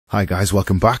Hi guys,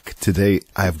 welcome back. Today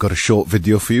I've got a short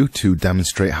video for you to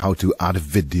demonstrate how to add a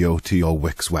video to your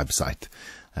Wix website.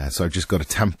 So I've just got a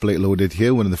template loaded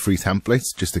here, one of the free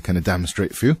templates, just to kind of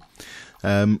demonstrate for you.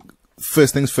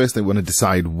 First things first, I want to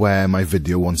decide where my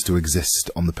video wants to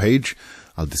exist on the page.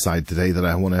 I'll decide today that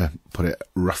I want to put it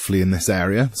roughly in this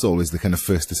area. It's always the kind of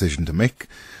first decision to make.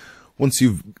 Once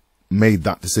you've made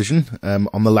that decision,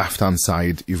 on the left hand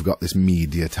side you've got this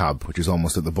media tab, which is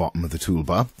almost at the bottom of the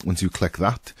toolbar. Once you click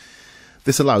that,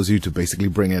 this allows you to basically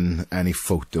bring in any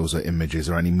photos or images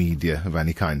or any media of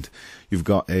any kind. You've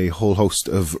got a whole host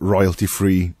of royalty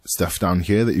free stuff down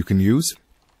here that you can use.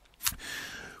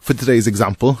 For today's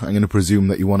example, I'm going to presume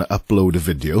that you want to upload a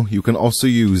video. You can also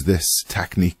use this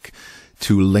technique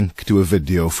to link to a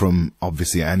video from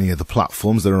obviously any of the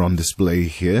platforms that are on display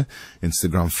here.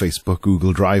 Instagram, Facebook,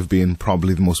 Google Drive being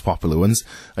probably the most popular ones.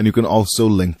 And you can also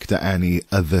link to any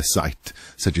other site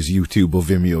such as YouTube or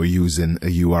Vimeo using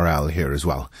a URL here as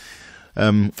well.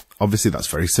 Obviously that's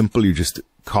very simple. You just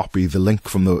copy the link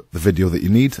from the video that you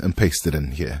need and paste it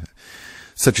in here.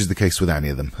 Such is the case with any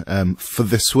of them. For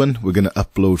this one, we're going to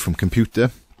upload from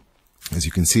computer. As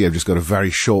you can see, I've just got a very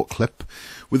short clip.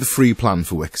 With a free plan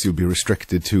for Wix, you'll be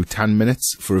restricted to 10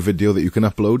 minutes for a video that you can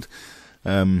upload,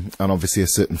 and obviously a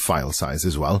certain file size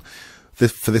as well.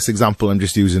 For this example, I'm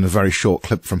just using a very short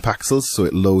clip from Pexels, so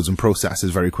it loads and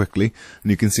processes very quickly.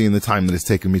 And you can see in the time that it's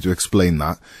taken me to explain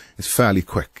that, it's fairly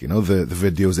quick. You know, the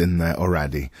video's in there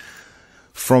already.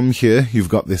 From here, you've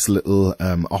got this little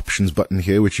options button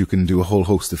here, which you can do a whole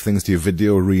host of things to your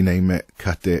video, rename it,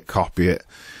 cut it, copy it.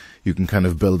 You can kind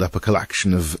of build up a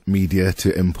collection of media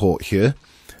to import here.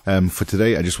 For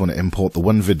today, I just want to import the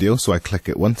one video, so I click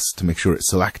it once to make sure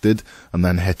it's selected, and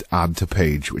then hit Add to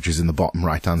Page, which is in the bottom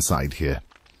right-hand side here.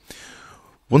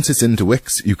 Once it's into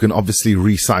Wix, you can obviously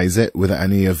resize it with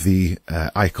any of the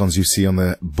icons you see on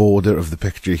the border of the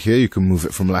picture here. You can move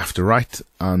it from left to right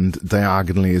and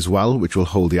diagonally as well, which will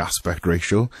hold the aspect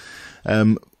ratio.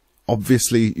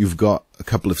 Obviously, you've got a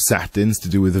couple of settings to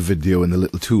do with the video in the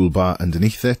little toolbar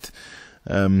underneath it.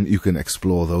 You can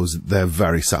explore those. They're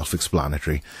very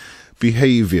self-explanatory.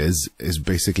 Behaviors is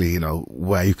basically, you know,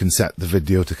 where you can set the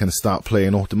video to kind of start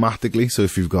playing automatically. So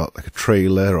if you've got like a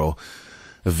trailer or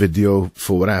a video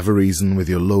for whatever reason with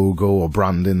your logo or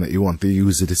branding that you want the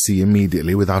user to see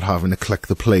immediately without having to click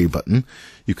the play button,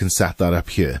 you can set that up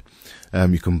here.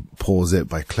 You can pause it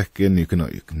by clicking. You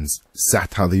can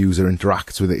set how the user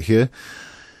interacts with it here.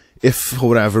 If for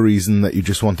whatever reason that you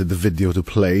just wanted the video to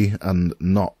play and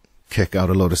not kick out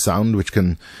a load of sound, which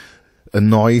can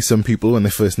annoy some people when they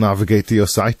first navigate to your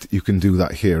site, you can do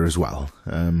that here as well.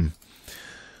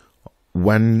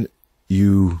 When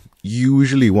you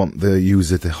usually want the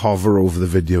user to hover over the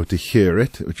video to hear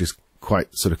it, which is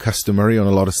quite sort of customary on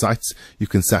a lot of sites, you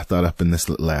can set that up in this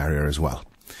little area as well.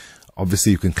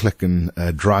 Obviously, you can click and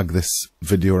drag this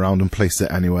video around and place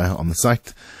it anywhere on the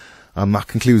site. And that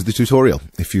concludes the tutorial.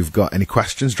 If you've got any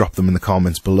questions, drop them in the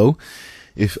comments below.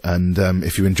 If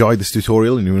you enjoyed this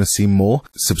tutorial and you want to see more,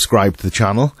 subscribe to the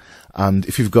channel. And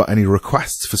if you've got any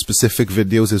requests for specific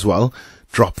videos as well,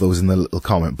 drop those in the little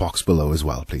comment box below as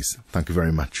well, please. Thank you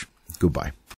very much.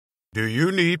 Goodbye. Do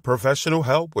you need professional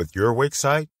help with your Wix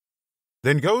site?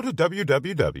 Then go to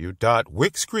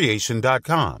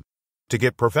www.wixcreation.com. to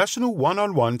get professional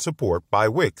one-on-one support by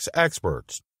Wix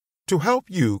experts to help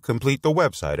you complete the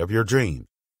website of your dreams.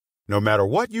 No matter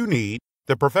what you need,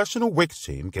 the professional Wix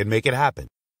team can make it happen.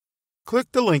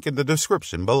 Click the link in the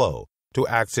description below to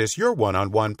access your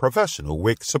one-on-one professional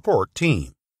Wix support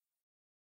team.